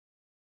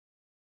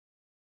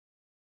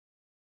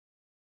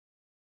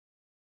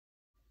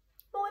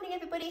Morning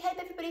everybody, hope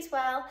everybody's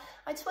well.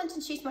 I just want to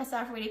introduce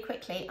myself really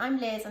quickly. I'm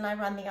Liz and I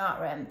run the art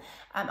room.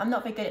 I'm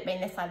not very good at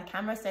being this side of the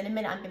camera, so in a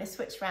minute I'm going to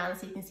switch around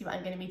so you can see what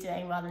I'm going to be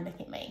doing rather than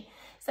looking at me.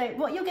 So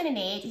what you're going to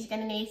need is you're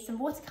going to need some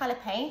watercolour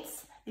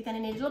paints, you're going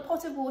to need a little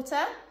pot of water,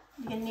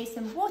 you're going to need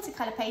some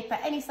watercolour paper,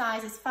 any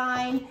size is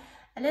fine,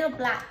 a little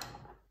brush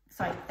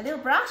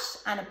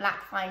and a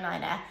black fine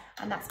liner,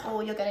 and that's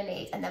all you're going to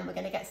need, and then we're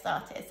going to get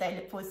started. So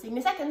look forward to seeing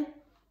you in a second.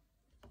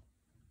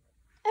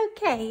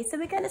 Okay, so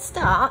we're going to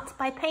start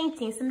by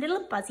painting some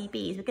little buzzy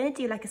bees. We're going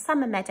to do like a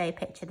summer meadow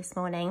picture this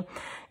morning.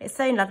 It's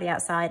so lovely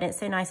outside and it's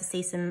so nice to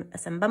see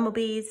some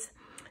bumblebees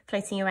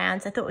floating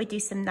around. So I thought we'd do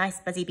some nice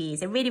buzzy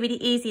bees. They're really, really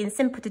easy and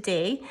simple to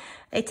do.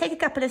 They take a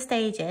couple of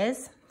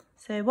stages.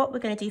 So what we're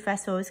going to do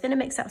first of all is going to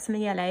mix up some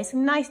yellow,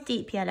 some nice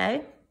deep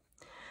yellow.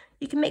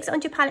 You can mix it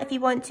onto your palette if you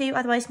want to,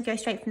 otherwise you can go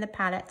straight from the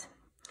palette.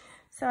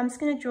 So I'm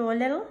just going to draw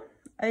little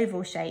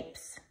oval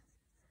shapes.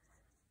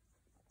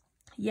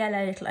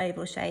 Yellow little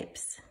oval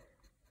shapes.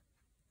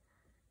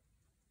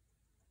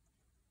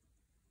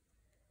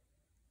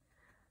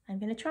 I'm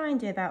going to try and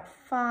do about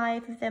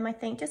 5 of them, I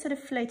think, just sort of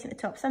floating at the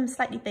top. Some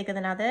slightly bigger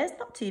than others,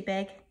 not too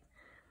big.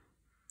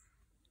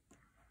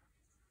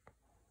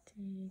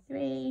 2,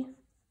 3.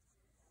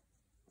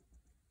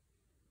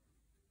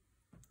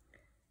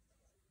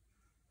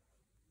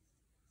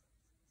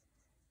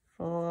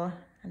 4,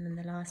 and then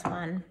the last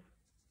one.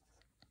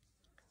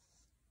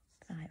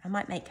 I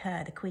might make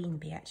her the queen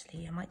bee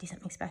actually. I might do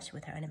something special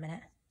with her in a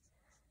minute.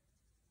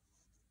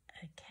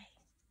 Okay,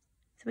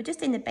 so we're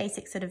just in the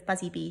basic sort of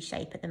buzzy bee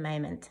shape at the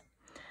moment.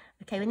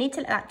 Okay, we need to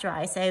let that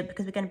dry, so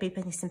because we're going to be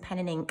putting some pen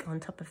and ink on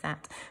top of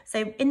that.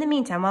 So in the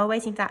meantime, while we're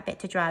waiting for that bit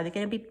to dry, we're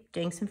going to be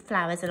doing some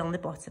flowers along the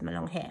bottom,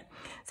 along here.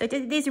 So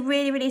these are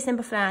really, really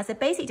simple flowers. They're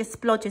basically just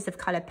splodges of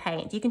coloured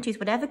paint. You can choose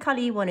whatever colour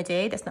you want to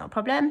do, that's not a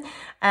problem.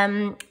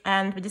 And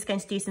we're just going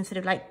to do some sort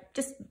of like,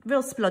 just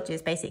real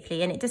splodges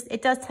basically. And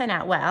it does turn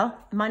out well.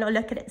 You might not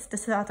look at it to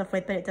start off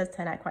with, but it does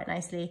turn out quite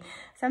nicely.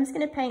 So I'm just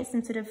going to paint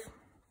some sort of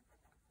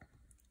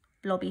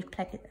blobby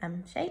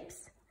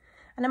shapes.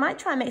 And I might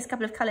try and mix a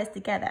couple of colours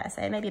together,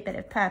 so maybe a bit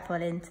of purple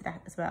into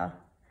that as well.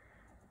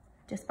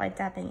 Just by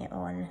dabbing it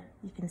on,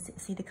 you can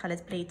see the colours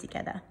bleed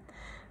together.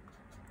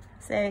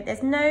 So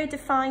there's no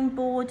defined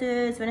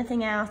borders or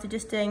anything else, we're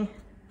just doing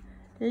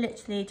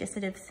literally just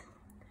sort of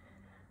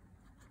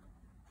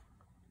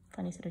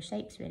funny sort of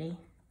shapes really.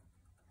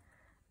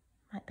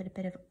 Might put a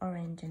bit of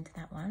orange into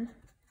that one,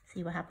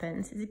 see what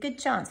happens. There's a good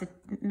chance to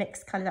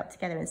mix colours up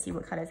together and see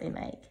what colours they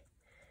make.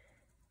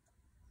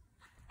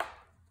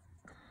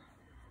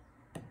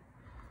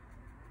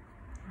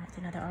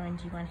 Another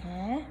orangey one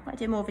here. Might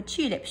do more of a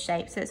tulip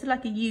shape, so it's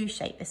like a U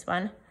shape, this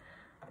one.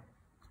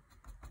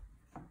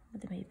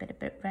 With maybe a bit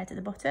of red at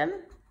the bottom.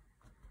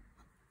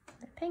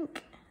 A bit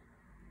pink.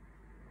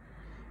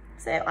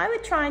 So I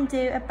would try and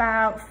do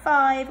about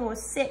 5 or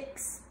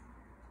 6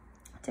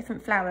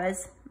 different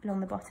flowers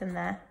along the bottom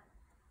there.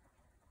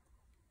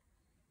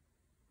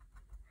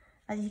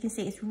 As you can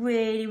see, it's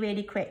really,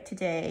 really quick to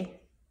do.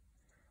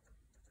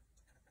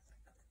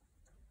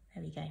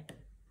 There we go.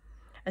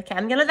 Okay,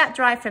 I'm going to let that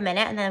dry for a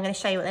minute and then I'm going to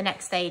show you what the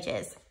next stage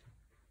is.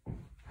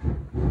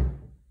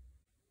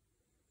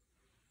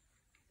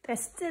 They're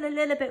still a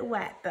little bit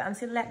wet, but I'm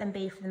just going to let them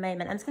be for the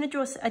moment. I'm just going to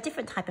draw a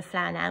different type of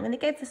flower now. I'm going to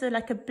go for sort of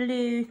like a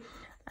blue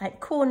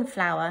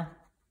cornflower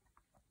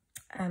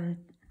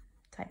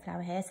type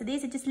flower here. So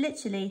these are just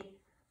literally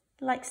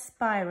like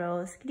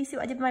spirals. Can you see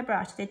what I did with my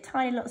brush? I did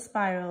tiny little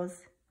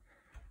spirals.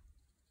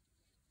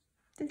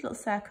 These little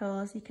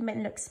circles. You can make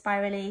them look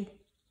spirally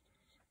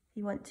if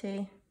you want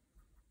to.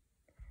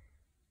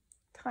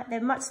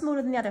 They're much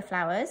smaller than the other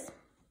flowers.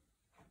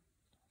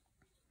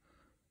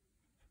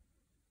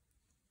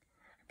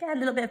 Get a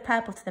little bit of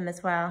purple to them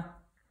as well.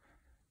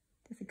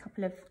 Just a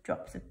couple of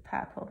drops of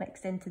purple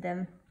mixed into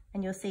them,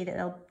 and you'll see that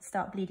they'll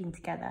start bleeding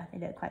together. They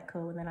look quite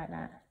cool when they're like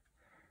that.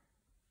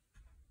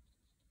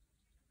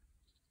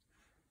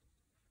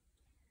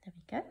 There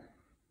we go.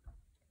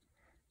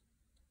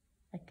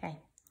 Okay,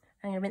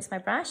 I'm going to rinse my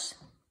brush.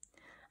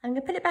 I'm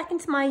going to put it back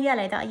into my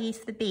yellow that I used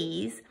for the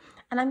bees.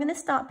 And I'm going to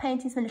start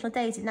painting some little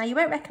daisies. Now you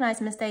won't recognise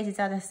them as daisies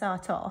as I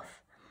start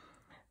off,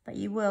 but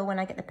you will when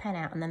I get the pen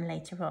out on them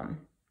later on.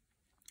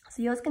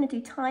 So you're just going to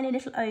do tiny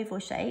little oval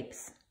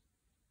shapes,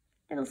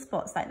 little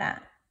spots like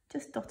that,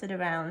 just dotted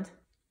around.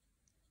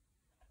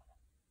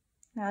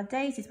 Now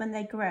daisies, when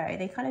they grow,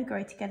 they kind of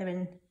grow together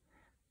in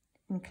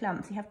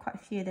clumps. You have quite a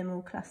few of them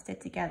all clustered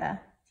together.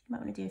 So you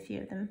might want to do a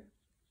few of them.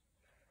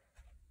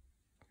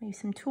 Maybe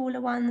some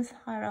taller ones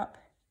higher up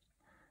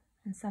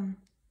and some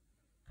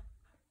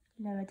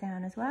lower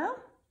down as well.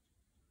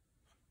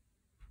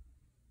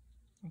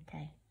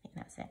 Okay, I think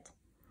that's it.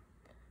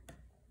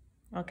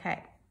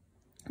 Okay,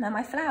 now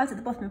my flowers at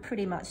the bottom are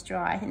pretty much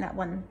dry. I think that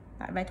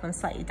red one's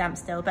slightly damp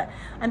still, but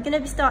I'm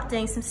going to start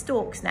doing some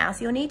stalks now.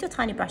 So you'll need your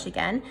tiny brush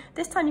again.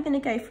 This time you're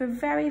going to go for a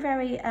very,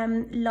 very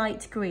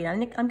light green.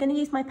 I'm going to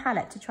use my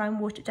palette to try and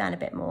water it down a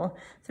bit more.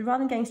 So rather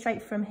than going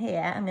straight from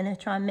here, I'm going to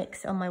try and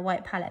mix it on my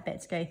white palette bit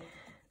to go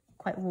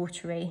quite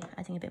watery,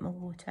 adding a bit more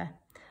water.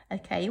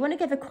 Okay, you want to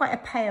give her quite a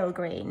pale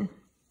green.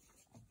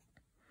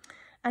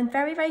 And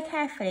very, very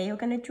carefully, you're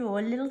going to draw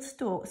little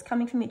stalks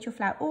coming from each of your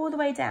flower all the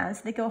way down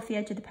so they go off the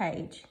edge of the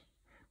page.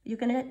 You're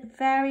going to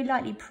very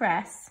lightly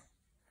press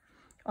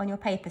on your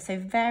paper, so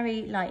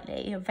very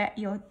lightly.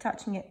 You're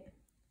touching it,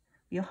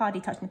 you're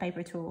hardly touching the paper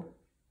at all.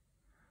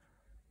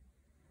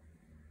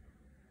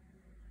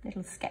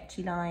 Little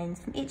sketchy lines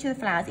from each of the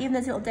flowers, even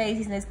those little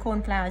daisies and those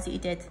cornflowers that you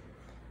did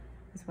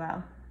as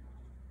well.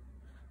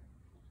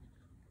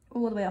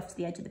 All the way off to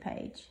the edge of the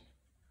page.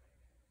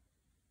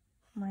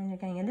 Mine are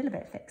getting a little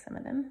bit thick, some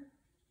of them.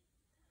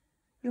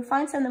 You'll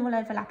find some of them will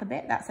overlap a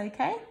bit, that's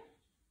okay.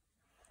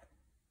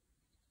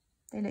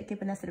 They look good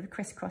when they're sort of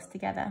crisscrossed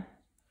together.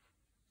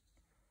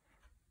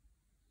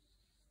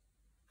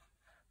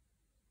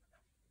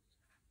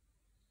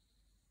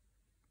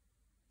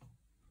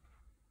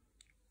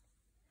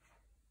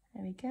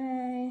 There we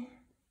go.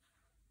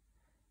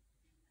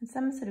 And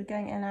some are sort of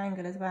going at an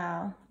angle as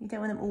well. You don't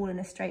want them all in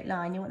a straight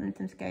line, you want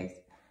them to go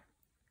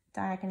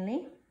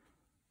diagonally.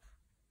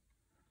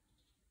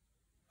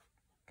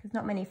 Because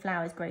not many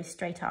flowers grow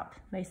straight up,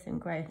 most of them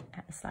grow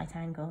at a slight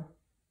angle.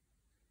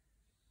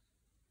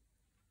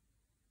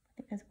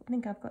 I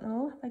think I've got them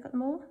all. Have I got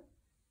them all?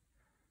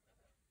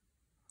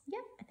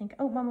 Yep, I think,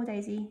 oh, one more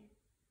daisy. I'm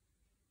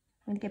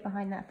going to get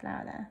behind that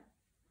flower there.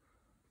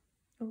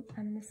 Oh,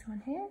 and this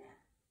one here.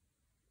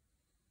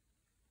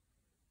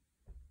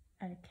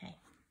 Okay.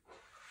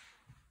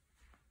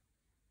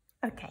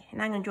 Okay,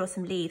 and I'm going to draw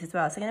some leaves as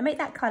well. So I'm going to make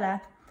that colour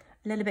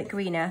a little bit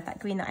greener, that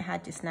green that I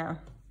had just now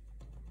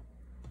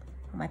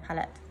on my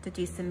palette, to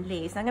do some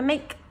leaves. I'm going to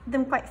make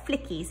them quite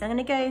flicky. So I'm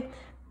going to go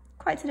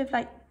quite sort of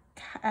like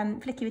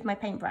flicky with my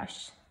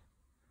paintbrush.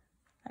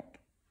 Like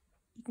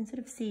you can sort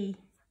of see,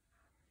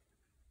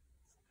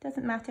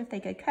 doesn't matter if they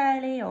go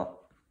curly or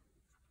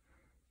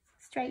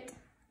straight,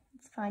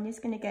 it's fine. You're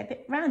just going to go a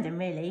bit random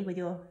really with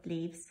your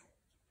leaves.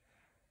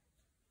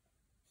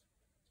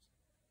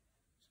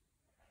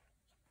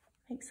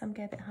 Make some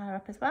go a bit higher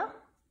up as well.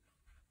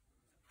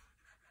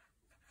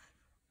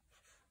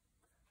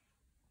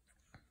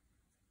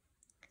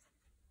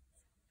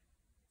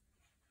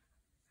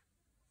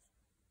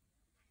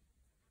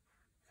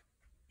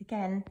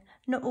 Again,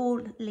 not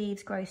all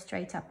leaves grow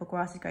straight up or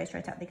grasses grow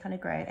straight up, they kind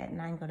of grow at an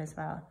angle as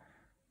well.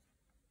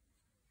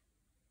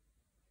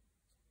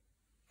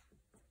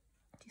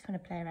 Just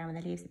want to play around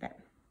with the leaves a bit.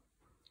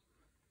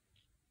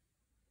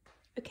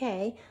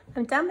 Okay,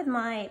 I'm done with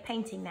my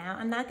painting now.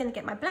 I'm now going to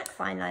get my black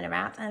fine liner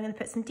out and I'm going to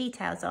put some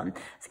details on.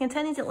 So I'm going to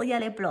turn these little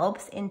yellow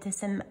blobs into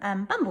some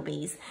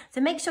bumblebees. So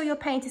make sure your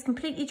paint is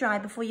completely dry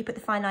before you put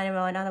the fine liner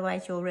on,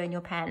 otherwise you'll ruin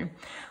your pen.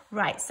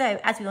 Right, so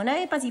as we all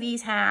know, buzzy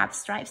bees have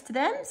stripes to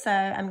them. So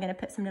I'm going to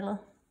put some little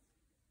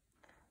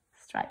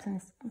stripes on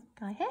this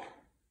guy here.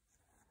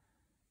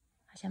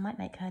 Actually, I might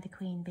make her the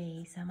queen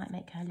bee, so I might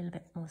make her a little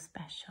bit more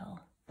special.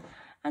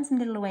 And some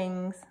little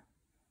wings.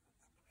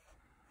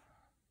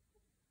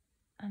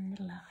 And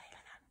little eye like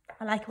that.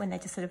 I like it when they're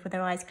just sort of with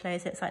their eyes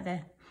closed. It's like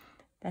they're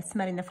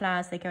smelling the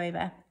flowers they go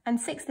over. And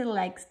 6 little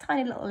legs,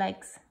 tiny little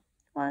legs.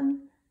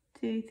 1,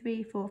 2,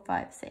 3, 4,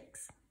 5,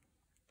 6.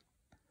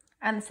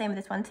 And the same with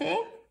this one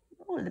too.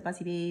 All of the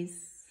buzzy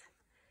bees.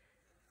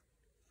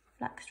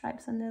 Black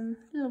stripes on them,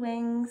 little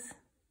wings,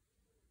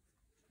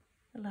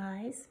 little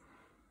eyes.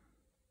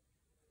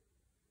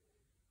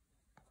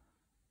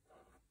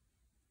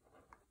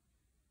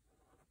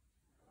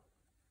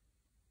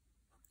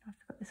 I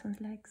forgot this one's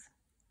legs.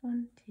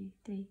 1, 2,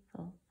 3,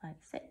 4, 5,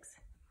 6.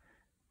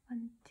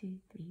 1, 2,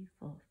 3,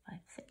 4, 5,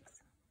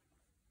 6.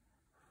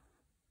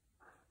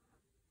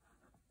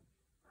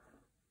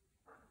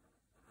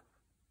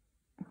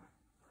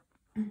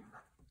 1,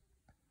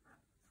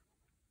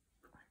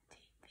 2,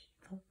 3,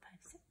 4, 5,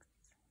 6.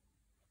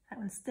 That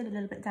one's still a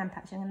little bit damp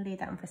actually. I'm going to leave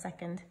that one for a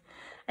second.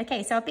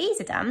 Okay, so our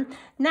bees are done.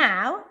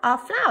 Now our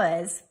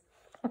flowers.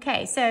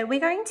 Okay, so we're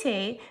going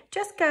to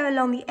just go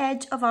along the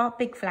edge of our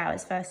big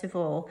flowers first of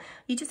all.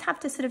 You just have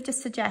to sort of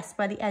just suggest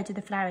where the edge of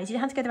the flower is. You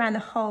don't have to go around the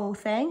whole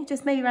thing,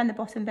 just maybe around the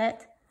bottom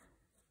bit,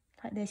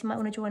 like this. You might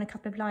want to draw in a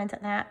couple of lines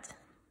like that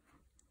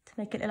to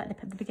make it look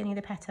like the beginning of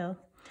the petal.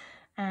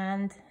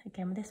 And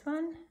again with this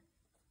one,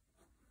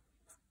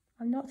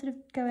 I'm not sort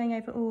of going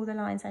over all the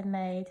lines I've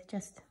made,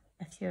 just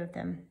a few of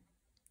them,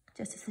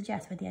 just to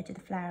suggest where the edge of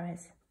the flower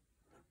is.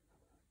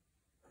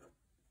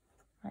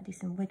 Might do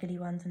some wiggly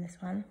ones on this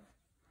one.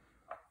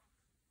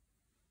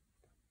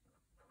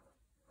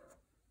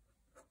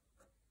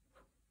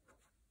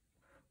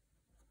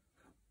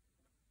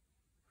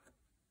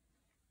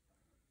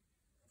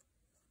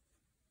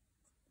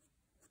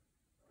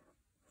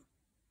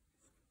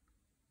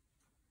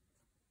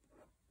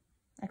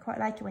 I quite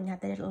like it when you have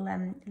the little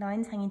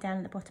lines hanging down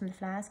at the bottom of the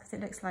flowers because it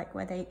looks like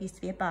where they used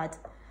to be a bud.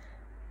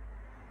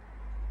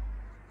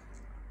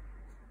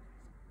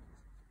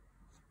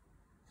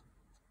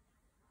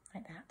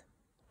 Like that.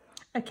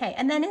 Okay,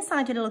 and then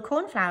inside your little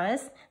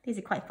cornflowers, these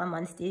are quite fun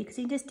ones to do because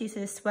you just do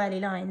sort of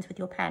swirly lines with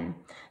your pen.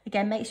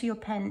 Again, make sure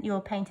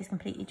your paint is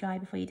completely dry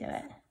before you do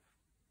it.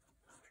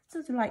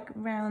 Sort of like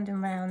round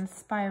and round,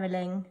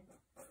 spiralling.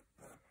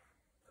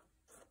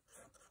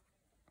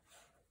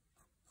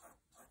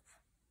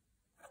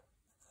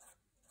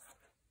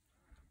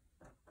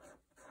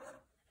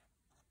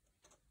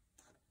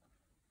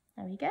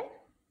 There we go.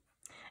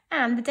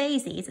 And the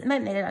daisies, at the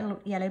moment they're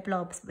little yellow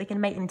blobs, but we're going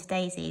to make them into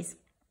daisies.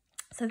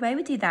 So the way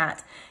we do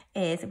that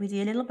is we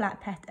do little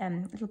black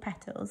little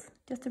petals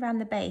just around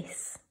the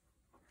base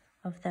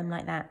of them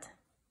like that.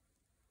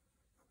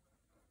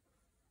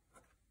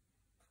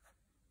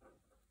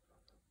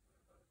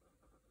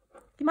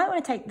 You might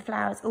want to take the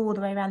flowers all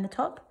the way around the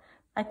top.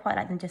 I quite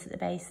like them just at the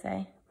base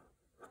though.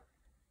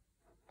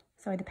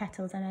 Sorry, the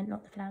petals, I meant,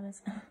 not the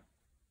flowers.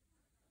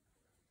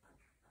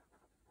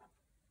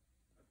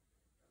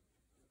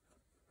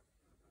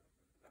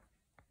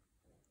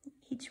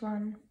 Each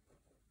one.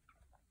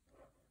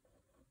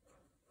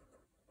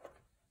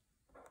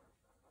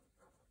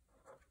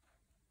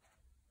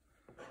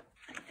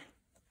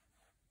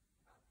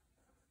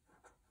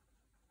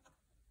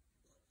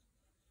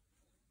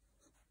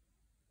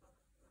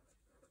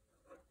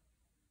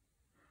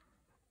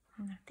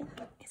 I think,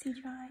 is he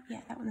dry? Yeah,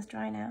 that one's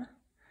dry now.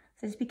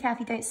 So just be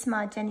careful you don't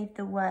smudge any of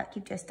the work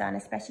you've just done,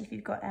 especially if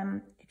you've got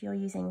if you're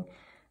using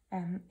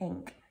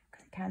ink,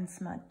 because it can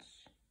smudge.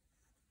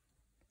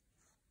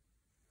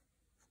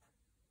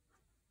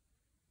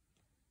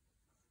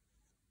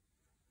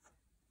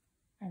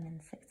 And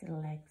then 6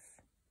 little legs.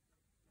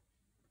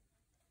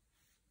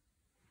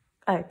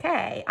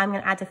 Okay, I'm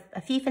going to add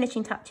a few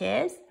finishing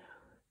touches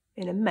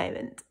in a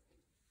moment.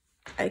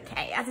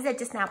 Okay, as I said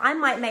just now, I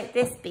might make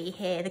this bee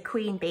here the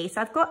queen bee.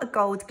 So I've got a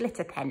gold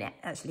glitter pen,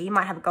 actually. You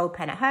might have a gold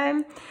pen at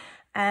home,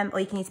 or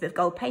you can use a bit of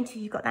gold paint if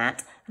you've got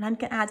that. And I'm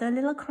going to add a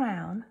little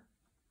crown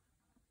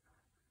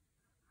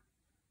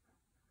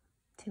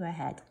to her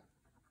head.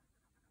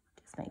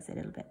 Just makes it a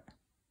little bit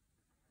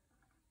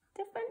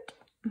different.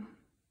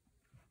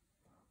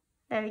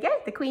 There we go,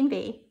 the queen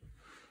bee.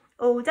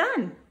 All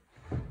done.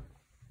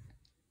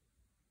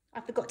 I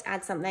forgot to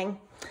add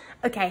something.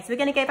 Okay, so we're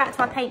going to go back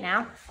to our paint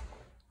now.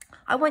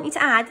 I want you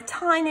to add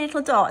tiny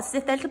little dots, as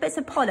if they're little bits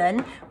of pollen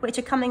which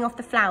are coming off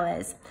the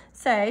flowers.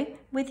 So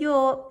with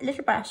your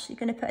little brush, you're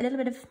going to put a little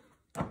bit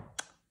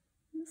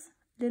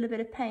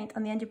of paint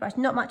on the end of your brush,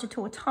 not much at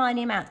all, a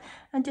tiny amount,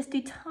 and just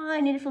do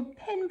tiny little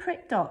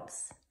pinprick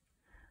dots,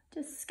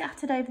 just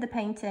scattered over the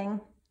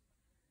painting,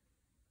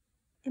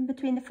 in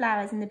between the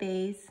flowers and the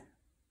bees.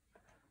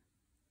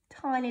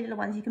 Tiny little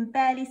ones, you can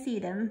barely see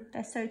them,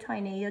 they're so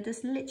tiny. You're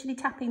just literally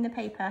tapping the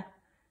paper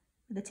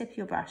with the tip of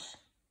your brush.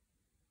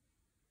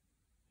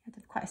 You have to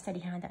have quite a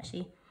steady hand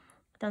actually.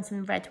 I've done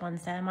some red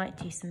ones there, I might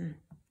do some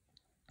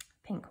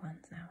pink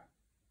ones now.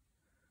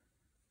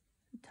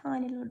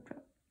 Tiny little drops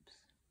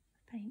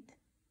of paint.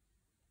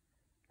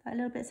 Like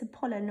little bits of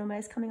pollen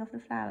almost coming off the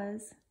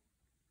flowers.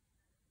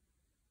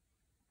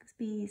 Because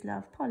bees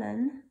love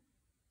pollen.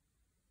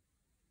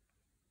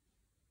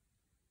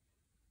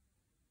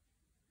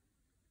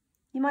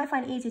 You might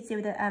find it easier to do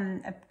with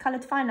a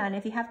coloured fine liner.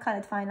 If you have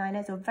coloured fine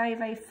liners or very,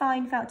 very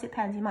fine felt tip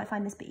pens, you might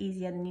find this a bit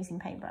easier than using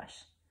paintbrush.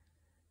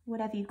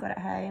 Whatever you've got at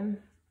home,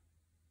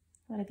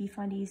 whatever you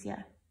find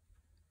easier.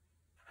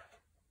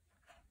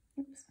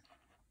 Oops.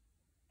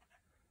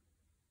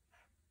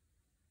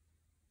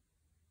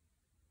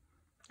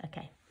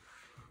 Okay.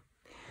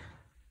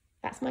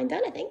 That's mine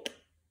done, I think.